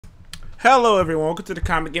Hello everyone, welcome to the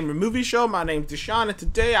Comic Gamer Movie Show. My name's Deshaun, and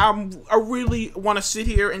today I really want to sit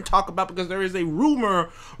here and talk about, because there is a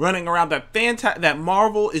rumor running around that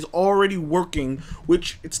Marvel is already working,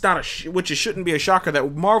 which it's not which it shouldn't be a shocker,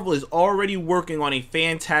 that Marvel is already working on a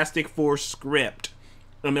Fantastic Four script,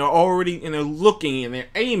 and they're looking and they're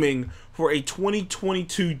aiming for a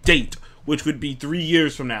 2022 date, which would be 3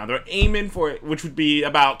 years from now. They're aiming for it, which would be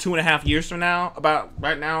about 2.5 years from now, about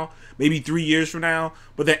right now, maybe 3 years from now,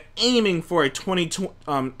 but they're aiming for a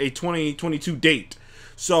 2022 date.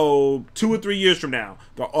 So 2 or 3 years from now,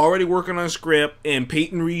 they're already working on a script, and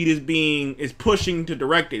Peyton Reed is pushing to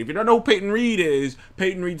direct it. If you don't know who Peyton Reed is,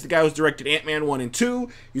 Peyton Reed's the guy who's directed Ant-Man 1 and 2.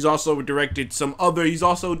 He's also directed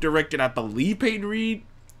I believe Peyton Reed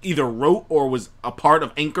either wrote or was a part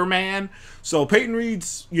of Anchorman. So Peyton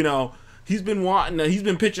Reed's, he's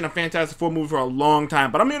been pitching a Fantastic Four movie for a long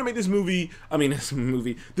time. But I'm here to make this video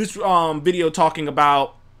talking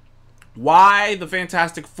about why the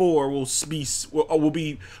Fantastic Four will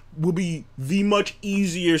be the much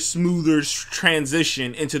easier, smoother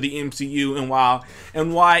transition into the MCU,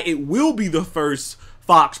 and why it will be the first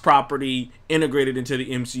Fox property integrated into the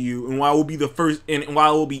MCU, and why it will be the first, and why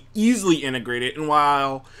it will be easily integrated, and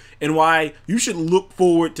why you should look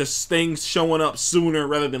forward to things showing up sooner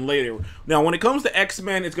rather than later. Now, when it comes to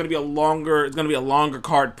X-Men, it's gonna be a longer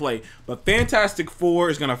card play, but Fantastic Four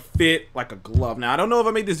is gonna fit like a glove. Now, I don't know if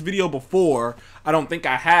I made this video before. I don't think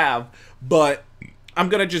I have, but I'm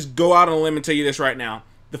gonna just go out on a limb and tell you this right now.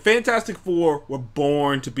 The Fantastic Four were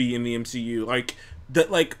born to be in the MCU.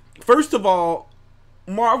 First of all,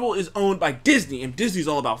 Marvel is owned by Disney, and Disney's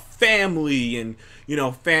all about family and,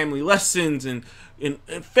 family lessons and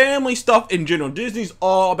family stuff in general. Disney's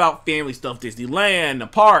all about family stuff. Disneyland, the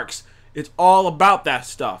parks, it's all about that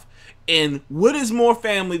stuff. And what is more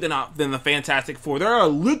family than the Fantastic Four? They're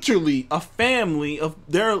literally a family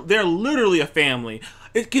they're literally a family.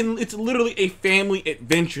 It's literally a family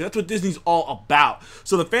adventure. That's what Disney's all about.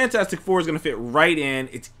 So the Fantastic Four is gonna fit right in.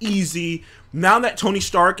 It's easy. Now that Tony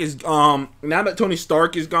Stark is gone,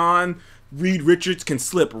 Reed Richards can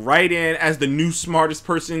slip right in as the new smartest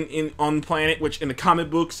person on the planet, which in the comic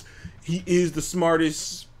books, he is the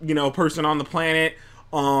smartest, person on the planet.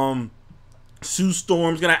 Sue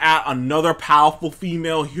Storm's gonna add another powerful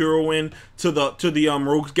female heroine to the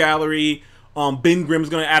Rogues Gallery. Ben Grimm's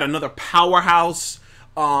gonna add another powerhouse.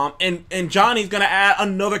 And Johnny's gonna add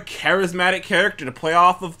another charismatic character to play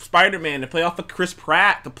off of Spider-Man, to play off of Chris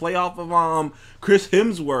Pratt, to play off of Chris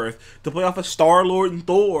Hemsworth, to play off of Star-Lord and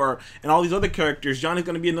Thor, and all these other characters. Johnny's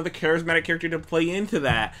gonna be another charismatic character to play into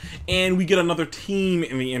that. And we get another team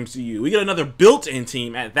in the MCU. We get another built-in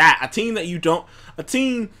team at that. A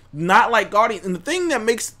team not like Guardians. And the thing that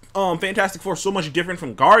makes Fantastic Four so much different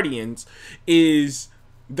from Guardians is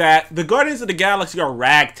that the Guardians of the Galaxy are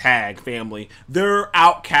ragtag family. They're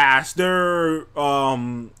outcasts. They're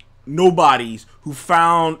nobodies who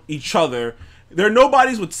found each other. They're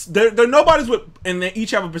nobodies and they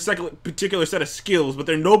each have a particular set of skills, but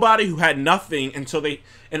they're nobody who had nothing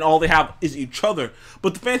and all they have is each other.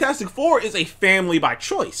 But the Fantastic Four is a family by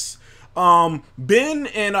choice. Ben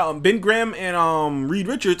Grimm and Reed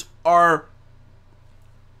Richards are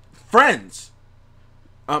friends.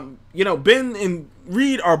 Ben and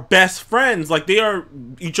Reed are best friends. Like, they are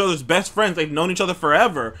each other's best friends. They've known each other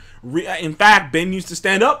forever. In fact, Ben used to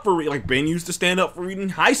stand up for Reed. Like, Ben used to stand up for Reed in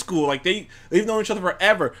high school. Like, they've known each other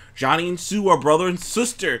forever. Johnny and Sue are brother and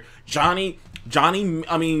sister. Reed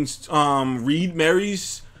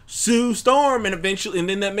marries Sue Storm, and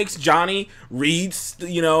then that makes Johnny Reed's,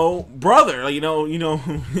 brother.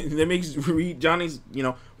 That makes Reed Johnny's,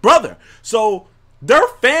 brother. So they're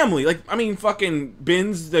family. Fucking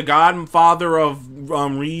Ben's the godfather of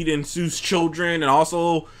Reed and Sue's children, and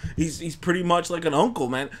also he's pretty much like an uncle,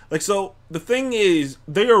 man. So the thing is,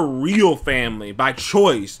 they're real family by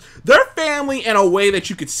choice. They're family in a way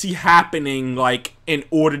that you could see happening in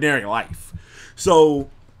ordinary life.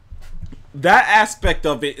 So that aspect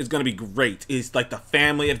of it is going to be great. It's the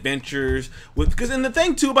family adventures and the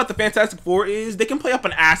thing too about the Fantastic Four is they can play up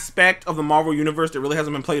an aspect of the Marvel universe that really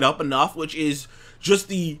hasn't been played up enough, which is just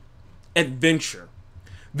the adventure.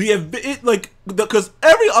 Because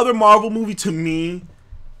every other Marvel movie to me,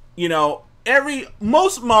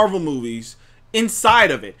 most Marvel movies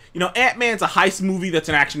inside of it, Ant-Man's a heist movie that's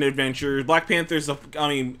an action adventure. Black Panther's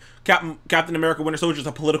Captain America Winter Soldier is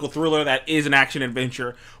a political thriller that is an action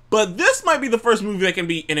adventure. But this might be the first movie that can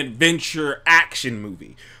be an adventure action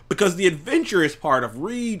movie. Because the adventure is part of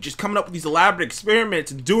Reed just coming up with these elaborate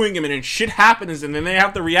experiments and doing them, and then shit happens and then they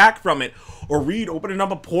have to react from it. Or Reed opening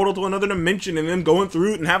up a portal to another dimension and then going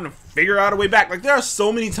through it and having to figure out a way back. Like, there are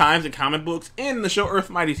so many times in comic books, in the show Earth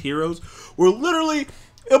Mightiest Heroes, where literally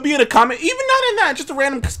it'll be in a comic, even not in that, just a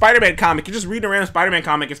random Spider-Man comic. You're just reading a random Spider-Man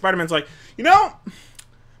comic and Spider-Man's like, you know,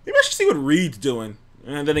 maybe I should see what Reed's doing.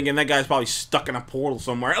 And then again, that guy's probably stuck in a portal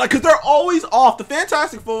somewhere. Like, because they're always off. The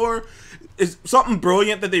Fantastic Four is something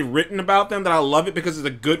brilliant that they've written about them that I love it because it's a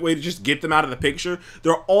good way to just get them out of the picture.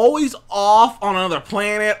 They're always off on another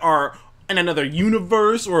planet or in another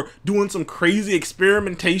universe or doing some crazy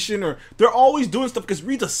experimentation, or they're always doing stuff because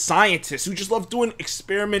Reed's a scientist who just loves doing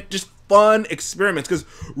just fun experiments, because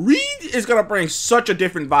Reed is going to bring such a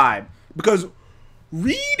different vibe, because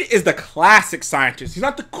Reed is the classic scientist. He's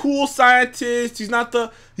not the cool scientist. He's not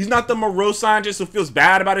the morose scientist who feels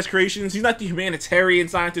bad about his creations. He's not the humanitarian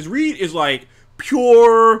scientist. Reed is like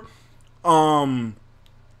pure, driven,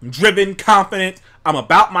 confident. I'm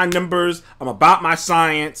about my numbers. I'm about my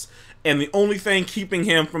science. And the only thing keeping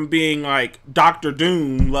him from being like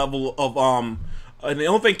Dr.Doom level of and the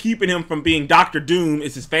only thing keeping him from being Dr.Doom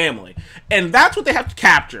is his family. And that's what they have to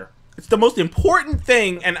capture. It's the most important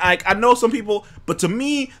thing, and I know some people, but to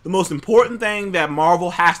me, the most important thing that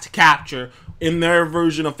Marvel has to capture in their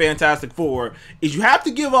version of Fantastic Four is you have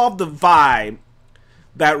to give off the vibe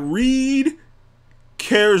that Reed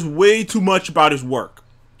cares way too much about his work.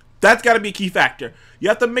 That's got to be a key factor. You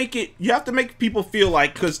have to make people feel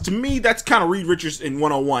like, because to me, that's kind of Reed Richards in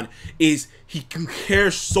 101, is he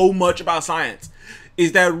cares so much about science.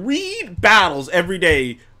 Is that Reed battles every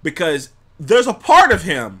day because there's a part of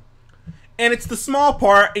him, and it's the small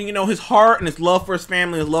part, and you know, his heart and his love for his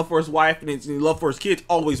family, his love for his wife, and his love for his kids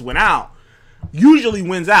always usually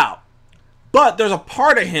wins out. But there's a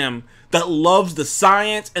part of him that loves the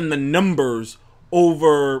science and the numbers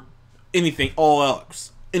over anything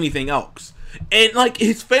else. And like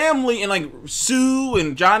his family and like Sue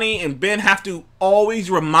and Johnny and Ben have to always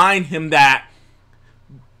remind him that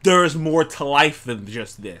there's more to life than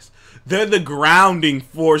just this. They're the grounding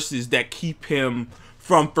forces that keep him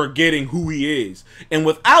from forgetting who he is. And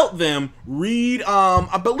without them, Reed,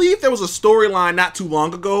 I believe there was a storyline not too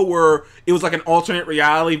long ago where it was like an alternate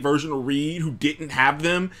reality version of Reed who didn't have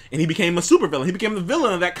them, and he became a supervillain. He became the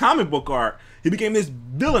villain of that comic book arc. He became this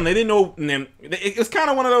villain. They didn't know. And then it's kind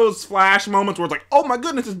of one of those flash moments where it's like, oh my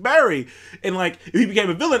goodness, it's Barry. And like, he became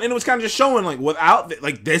a villain, and it was kind of just showing like, without,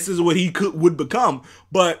 like, this is what he would become.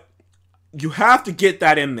 But you have to get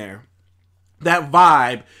that in there. That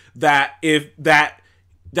vibe,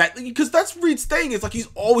 because that's Reed's thing. It's like he's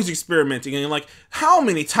always experimenting, and like, how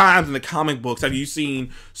many times in the comic books have you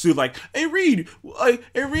seen Sue like, hey Reed, want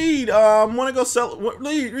to go sell?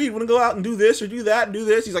 Reed, want to go out and do this or do that and do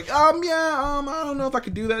this? He's like, I don't know if I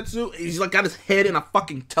could do that, Sue. He's like got his head in a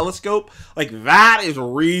fucking telescope. Like, that is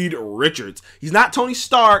Reed Richards. He's not Tony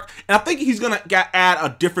Stark, and I think he's gonna add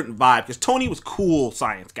a different vibe, because Tony was cool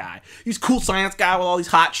science guy. He's cool science guy with all these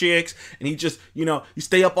hot chicks, and he just, you know, he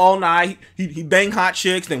stay up all night. He bang hot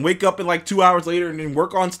chicks, then wake up in like 2 hours later and then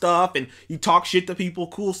work on stuff, and he talk shit to people.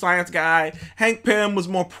 Cool science guy. Hank Pym was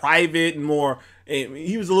more private and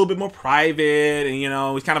he was a little bit more private, and you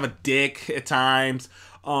know, he's kind of a dick at times.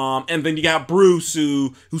 And then you got Bruce,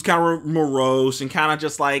 who's kind of morose and kind of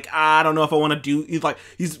just like, I don't know if I want to do.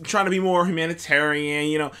 He's trying to be more humanitarian.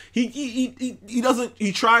 You know,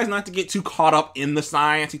 he tries not to get too caught up in the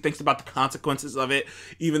science. He thinks about the consequences of it,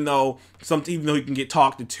 even though he can get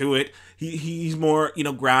talked into it. He's more, you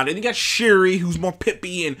know, grounded. And you got Shuri, who's more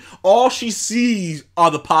pippy, and all she sees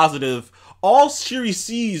are the positive. All Shuri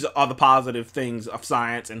sees are the positive things of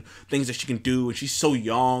science and things that she can do, and she's so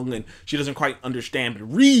young and she doesn't quite understand.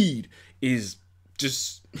 But Reed is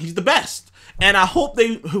just, he's the best. And I hope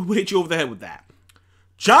they hit you over the head with that.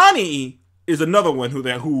 Johnny is another one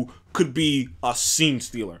who could be a scene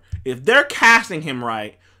stealer. If they're casting him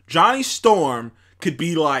right, Johnny Storm could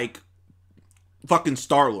be like fucking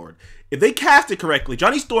Star-Lord. If they cast it correctly,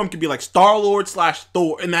 Johnny Storm could be like Star-Lord /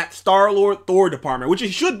 Thor in that Star-Lord Thor department, which he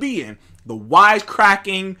should be in. The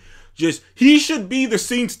wisecracking, he should be the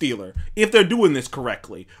scene stealer if they're doing this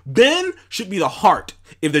correctly. Ben should be the heart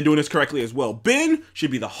if they're doing this correctly as well. Ben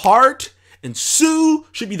should be the heart, and Sue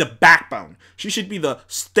should be the backbone. She should be the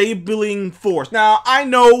stabling force. Now, I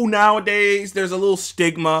know nowadays there's a little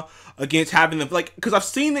stigma against having the, like, because I've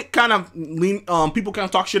seen it kind of people kind of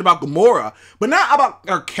talk shit about Gamora, but not about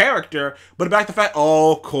her character, but about the fact,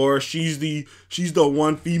 oh, of course, she's the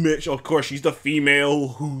one female, of course, she's the female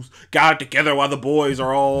who's got it together while the boys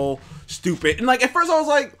are all stupid. And like, at first I was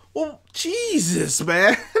like, Well, Jesus,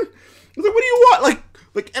 man. Like, what do you want?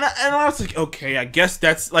 And I was like, okay, I guess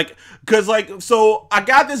that's like, cause like, so I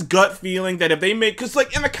got this gut feeling that if they make, cause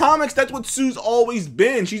like in the comics, that's what Sue's always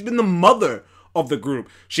been. She's been the mother of the group.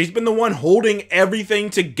 She's been the one holding everything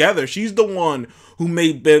together. She's the one who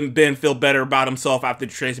made Ben feel better about himself after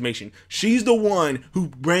the transformation. She's the one who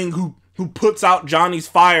puts out Johnny's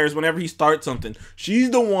fires whenever he starts something.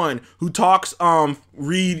 She's the one who talks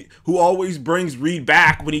Reed, who always brings Reed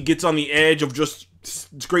back when he gets on the edge of just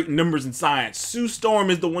great numbers in science. Sue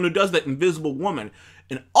Storm is the one who does that, Invisible Woman.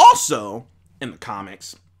 And also, in the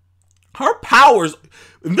comics, her powers,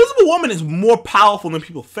 Invisible Woman is more powerful than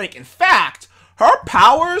people think. In fact, her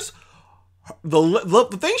powers,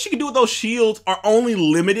 the things she can do with those shields are only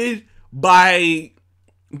limited by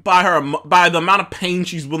the amount of pain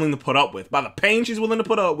she's willing to put up with, by the pain she's willing to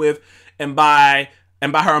put up with, and by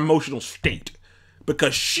her emotional state,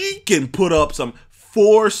 because she can put up some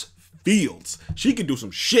force fields. She can do some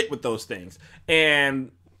shit with those things,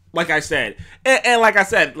 and like I said,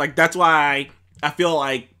 like that's why I feel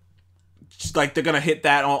like they're gonna hit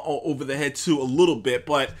that over the head too a little bit,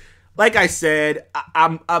 but. Like I said,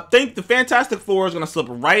 I think the Fantastic Four is going to slip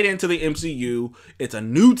right into the MCU. It's a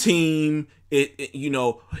new team,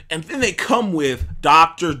 and then they come with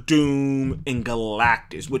Dr. Doom and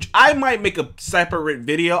Galactus, which I might make a separate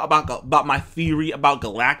video about my theory about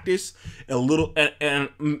Galactus. And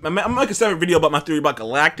I'm gonna make a separate video about my theory about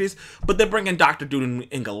Galactus, but they're bringing Dr. Doom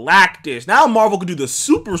and Galactus. Now Marvel can do the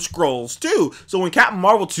Super Skrulls too. So when Captain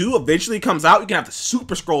Marvel 2 eventually comes out, you can have the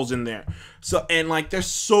Super Skrulls in there. So, and like, there's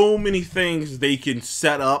so many things they can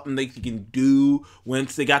set up and they can do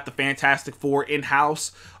once they got the Fantastic Four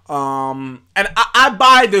in-house. And I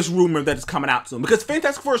buy this rumor that it's coming out soon, because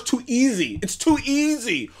Fantastic Four is too easy. It's too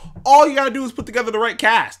easy. All you gotta do is put together the right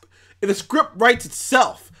cast. And the script writes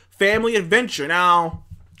itself. Family adventure. Now,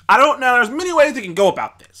 I don't know. There's many ways they can go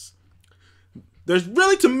about this. There's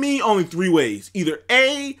really, to me, only three ways. Either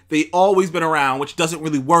A, they always been around, which doesn't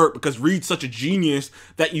really work because Reed's such a genius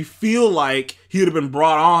that you feel like he would have been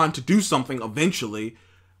brought on to do something eventually.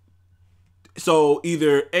 So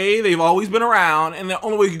either A, they've always been around, and the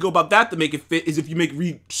only way you can go about that to make it fit is if you make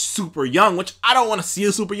Reed super young, which I don't want to see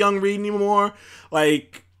a super young Reed anymore.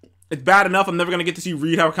 Like, it's bad enough I'm never going to get to see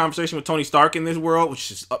Reed have a conversation with Tony Stark in this world, which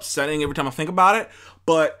is upsetting every time I think about it.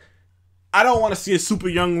 But I don't want to see a super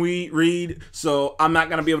young Reed, so I'm not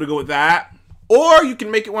going to be able to go with that. Or you can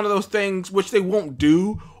make it one of those things, which they won't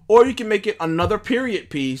do, or you can make it another period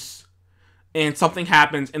piece, and something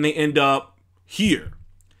happens, and they end up here.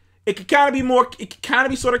 It could kind of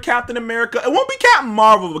be sort of Captain America. It won't be Captain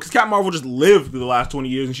Marvel, because Captain Marvel just lived through the last 20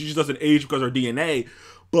 years, and she just doesn't age because of her DNA.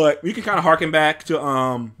 But you can kind of harken back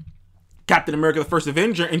to Captain America, the First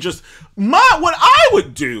Avenger, and just what I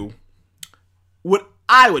would do,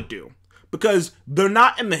 because they're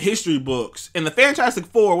not in the history books. In the Fantastic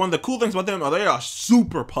Four, one of the cool things about them are they are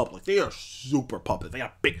super public. They got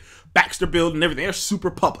a big Baxter build and everything. They're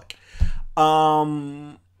super public.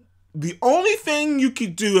 The only thing you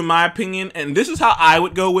could do, in my opinion, and this is how I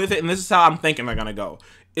would go with it, and this is how I'm thinking they're gonna go,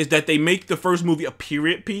 is that they make the first movie a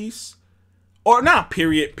period piece. Or not a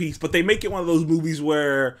period piece, but they make it one of those movies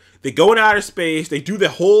where they go into outer space, they do the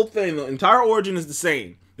whole thing, the entire origin is the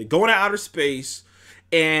same. They go into outer space,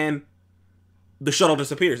 and the shuttle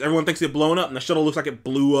disappears. Everyone thinks it blown up, and the shuttle looks like it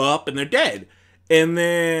blew up, and they're dead. And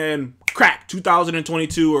then, crack,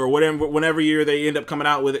 2022, or whenever year they end up coming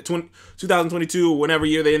out with it, 2022, or whenever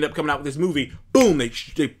year they end up coming out with this movie, boom,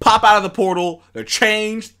 they pop out of the portal, they're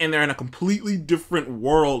changed, and they're in a completely different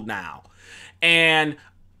world now. And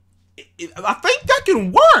I think that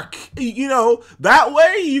can work, that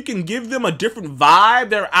way you can give them a different vibe.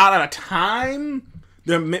 They're out of time.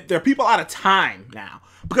 They're people out of time now,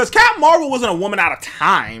 because Captain Marvel wasn't a woman out of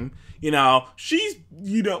time. She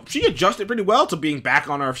adjusted pretty well to being back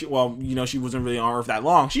on Earth. She wasn't really on Earth that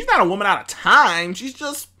long. She's not a woman out of time. She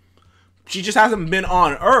just hasn't been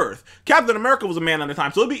on Earth. Captain America was a man out of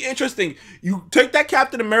time. So it'd be interesting. You take that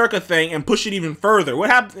Captain America thing and push it even further.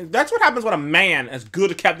 That's what happens when a man as good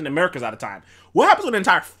as Captain America's out of time. What happens when an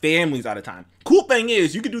entire family's out of time? Cool thing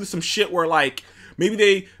is, you could do some shit where, like, maybe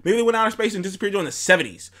they went out of space and disappeared during the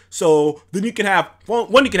 70s. So then you can have,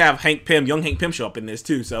 you can have young Hank Pym show up in this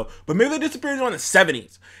too. So, but maybe they disappeared during the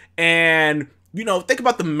 70s. And think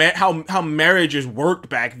about how marriages worked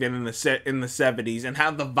back then in the 70s, and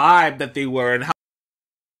how the vibe that they were, and how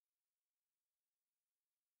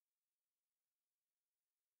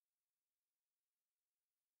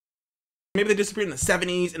maybe they disappeared in the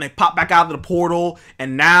 70s and they pop back out of the portal,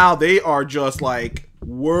 and now they are just like,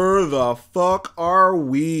 where the fuck are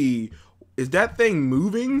we? Is that thing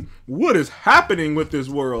moving? What is happening with this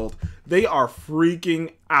world? They are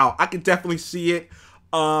freaking out. I can definitely see it.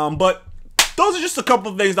 But those are just a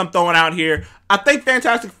couple of things I'm throwing out here. I think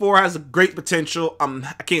Fantastic Four has a great potential.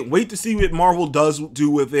 I can't wait to see what Marvel does do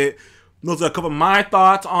with it. Those are a couple of my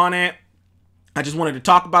thoughts on it. I just wanted to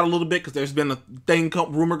talk about it a little bit because there's been a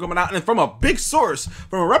rumor coming out, and from a big source,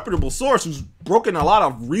 from a reputable source who's broken a lot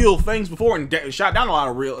of real things before and shot down a lot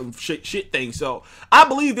of real shit things. So I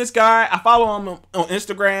believe this guy. I follow him on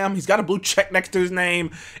Instagram. He's got a blue check next to his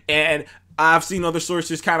name, and I've seen other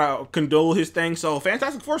sources kind of condole his thing. So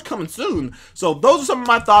Fantastic Four is coming soon. So those are some of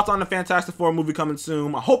my thoughts on the Fantastic Four movie coming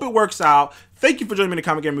soon. I hope it works out. Thank you for joining me in the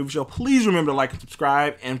Comic Game Movie Show. Please remember to like and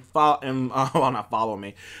subscribe and not follow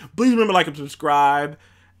me. Please remember to like and subscribe,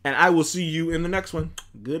 and I will see you in the next one.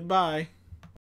 Goodbye.